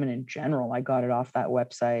entertainment in general. I got it off that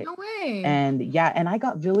website. No way. And and I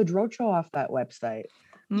got Village Roadshow off that website.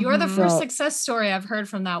 You're the first success story I've heard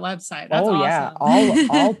from that website. That's awesome. Yeah,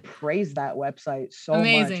 I'll praise that website so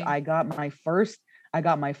much. I got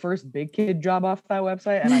my first big kid job off that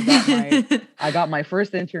website, and I got my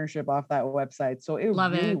first internship off that website. So it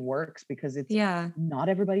really works, because it's not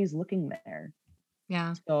everybody's looking there.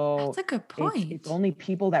 Yeah. So that's a good point. It's only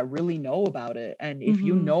people that really know about it. And if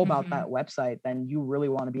you know about that website, then you really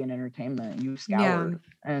want to be in entertainment. You scour.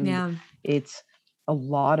 And it's a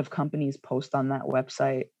lot of companies post on that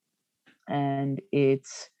website, and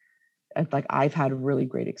it's like I've had a really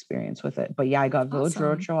great experience with it. But I got Village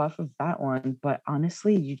Roadshow off of that one. But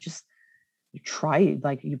honestly, you try,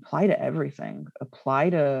 like you apply to everything.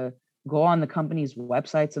 Apply to go on the company's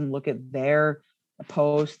websites and look at their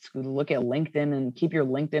posts, look at LinkedIn and keep your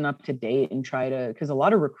LinkedIn up to date, and try to, because a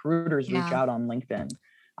lot of recruiters reach out on LinkedIn.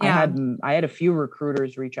 I had a few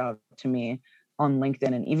recruiters reach out to me on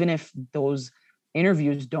LinkedIn, and even if those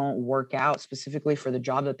interviews don't work out specifically for the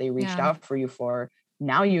job that they reached out for you for,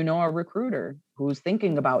 now you know a recruiter who's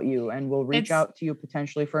thinking about you and will reach out to you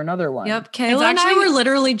potentially for another one. Yep. Kayla and I were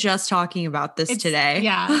literally just talking about this today.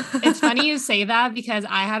 Yeah. It's funny you say that, because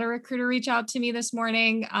I had a recruiter reach out to me this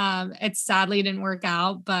morning. It sadly didn't work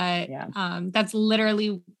out, but that's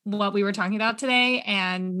literally what we were talking about today.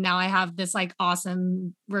 And now I have this like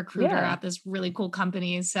awesome recruiter at this really cool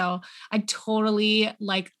company. So I totally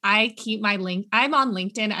I keep my link. I'm on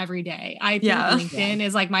LinkedIn every day. I think LinkedIn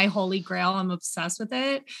is like my holy grail. I'm obsessed with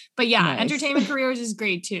it. But Entertainment Careers is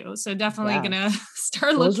great too. So definitely gonna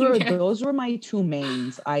start looking there. Those were my two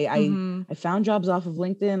mains. I found jobs off of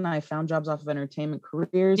LinkedIn. I found jobs off of Entertainment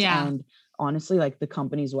Careers. And honestly, like the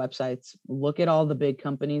company's websites, look at all the big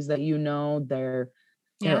companies that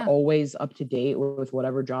they're always up to date with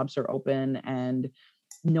whatever jobs are open, and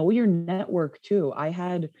know your network too. I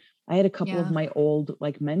had a couple of my old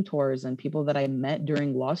like mentors and people that I met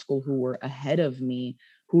during law school who were ahead of me,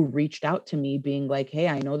 who reached out to me being like, hey,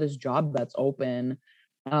 I know this job that's open.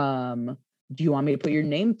 Do you want me to put your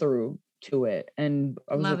name through to it? And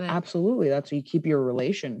I was absolutely. That's how you keep your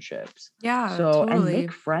relationships. Yeah. So totally.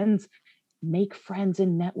 And make friends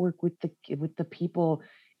and network with the people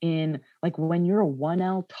in, like, when you're a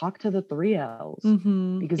 1L, talk to the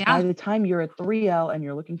 3Ls, because by the time you're a 3L and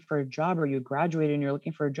you're looking for a job, or you graduated and you're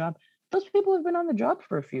looking for a job, those people have been on the job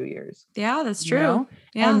for a few years. Yeah, that's true.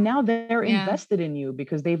 Yeah. And now they're invested in you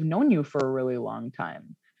because they've known you for a really long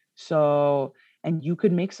time. So, and you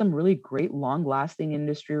could make some really great long lasting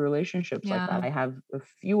industry relationships like that. I have a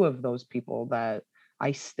few of those people that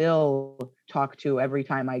I still talk to every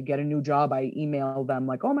time I get a new job. I email them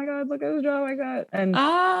like, oh my God, look at the job I got. And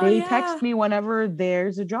they text me whenever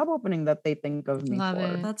there's a job opening that they think of me Love for.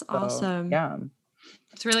 it. That's awesome. Yeah.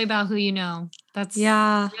 It's really about who you know. That's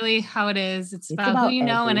really how it is. It's about who you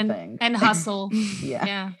know and hustle.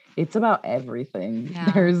 Yeah. It's about everything.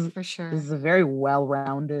 Yeah, for sure. This is a very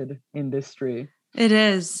well-rounded industry. It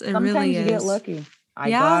is. It Sometimes really you is. get lucky. I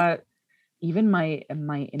got even my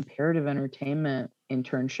Imperative Entertainment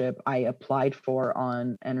internship I applied for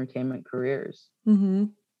on Entertainment Careers. Mm-hmm.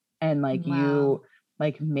 And like you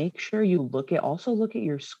make sure you look at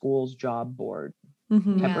your school's job board.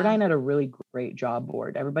 Mm-hmm. Pepperdine had a really great job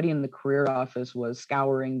board. Everybody in the career office was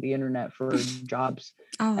scouring the internet for jobs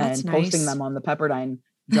and posting them on the Pepperdine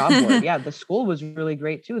job board. Yeah, the school was really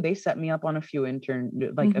great too. They set me up on a few interviews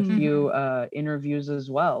as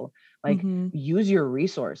well. Like use your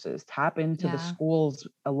resources, tap into the school's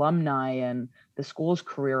alumni and the school's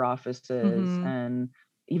career offices and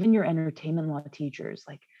even your entertainment law teachers.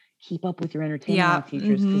 Like keep up with your entertainment law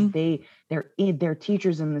teachers because they're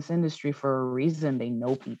teachers in this industry for a reason. They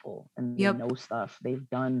know people and they know stuff. They've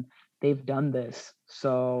done this.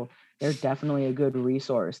 So they're definitely a good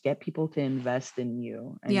resource. Get people to invest in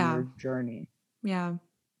you and your journey. Yeah,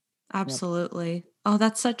 absolutely. Oh,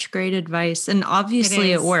 that's such great advice. And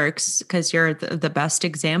obviously it works because you're the best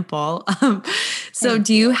example. So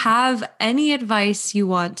do you have any advice you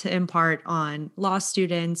want to impart on law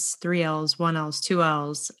students, 3Ls,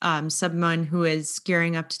 1Ls, 2Ls, someone who is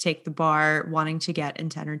gearing up to take the bar, wanting to get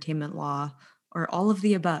into entertainment law, or all of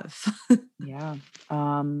the above? Yeah.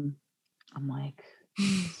 I'm like,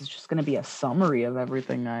 this is just going to be a summary of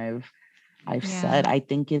everything I've said. I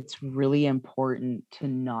think it's really important to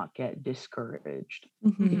not get discouraged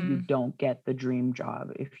if you don't get the dream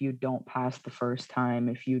job, if you don't pass the first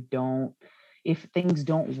time, if things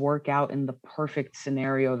don't work out in the perfect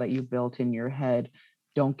scenario that you built in your head.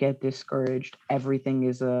 Don't get discouraged. Everything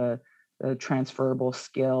is a transferable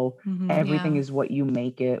skill. Everything is what you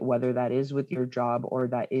make it, whether that is with your job or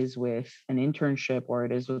that is with an internship or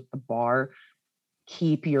it is with the bar.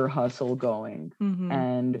 Keep your hustle going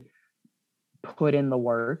and put in the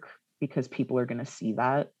work because people are going to see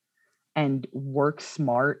that, and work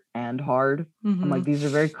smart and hard. I'm like, these are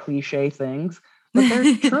very cliche things, but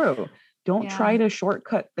they're true. Don't try to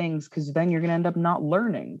shortcut things because then you're going to end up not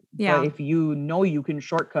learning. But if you know you can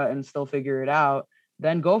shortcut and still figure it out,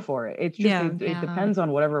 then go for it. It's just, it depends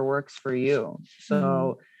on whatever works for you.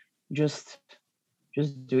 So just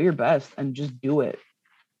do your best and just do it.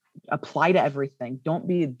 Apply to everything. Don't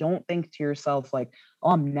think to yourself like,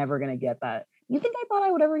 oh, I'm never going to get that. You think I thought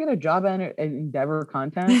I would ever get a job at Endeavor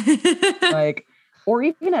Content? Like, or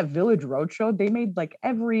even at Village Roadshow, they made like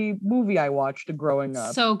every movie I watched growing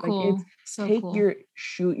up. So cool. Like,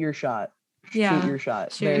 shoot your shot. Yeah. Shoot your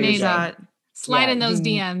shot. Shoot your shot. Slide in those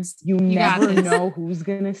DMs. You never know who's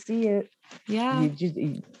gonna see it. Yeah.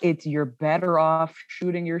 You're better off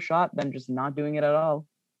shooting your shot than just not doing it at all.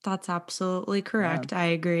 That's absolutely correct. I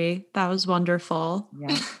agree. That was wonderful.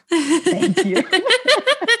 Yeah. Thank you.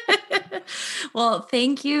 Well,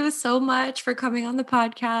 thank you so much for coming on the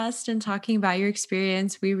podcast and talking about your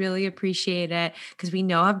experience. We really appreciate it because we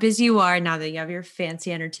know how busy you are now that you have your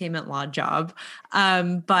fancy entertainment law job.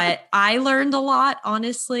 But I learned a lot,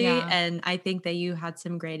 honestly, and I think that you had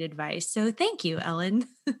some great advice. So thank you, Ellen.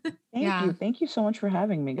 Thank you. Thank you so much for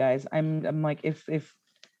having me, guys. I'm like, if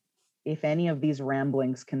any of these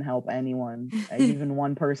ramblings can help anyone, even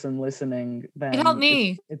one person listening, then it helped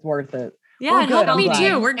me. It's worth it. Yeah, it helped me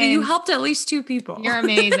too. You helped at least 2 people. You're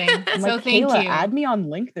amazing. So thank Kayla, you. Add me on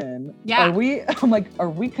LinkedIn. Yeah. Are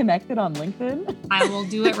we connected on LinkedIn? I will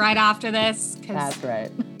do it right after this. That's right.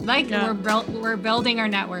 We're building our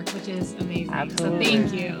network, which is amazing. Absolutely. So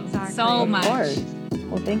thank you so much. Of course.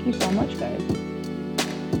 Well, thank you so much, guys.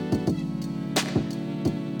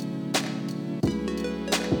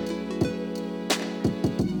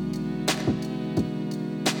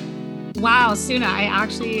 Wow, Suna, I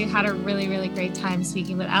actually had a really, really great time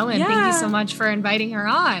speaking with Ellen. Yeah. Thank you so much for inviting her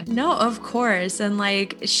on. No, of course. And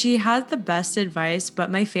like, she has the best advice,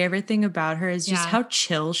 but my favorite thing about her is just how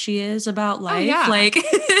chill she is about life. Like,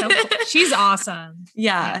 so cool. She's awesome.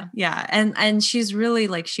 Yeah. And she's really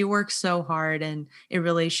like, she works so hard and it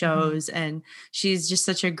really shows. And she's just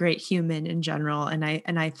such a great human in general. And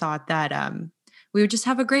I thought that we would just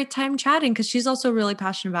have a great time chatting because she's also really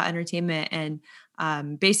passionate about entertainment and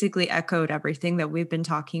basically echoed everything that we've been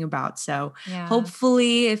talking about. So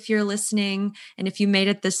hopefully if you're listening and if you made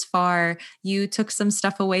it this far, you took some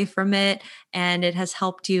stuff away from it and it has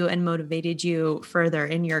helped you and motivated you further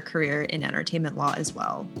in your career in entertainment law as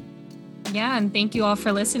well. Yeah. And thank you all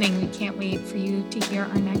for listening. We can't wait for you to hear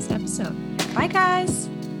our next episode. Bye, guys.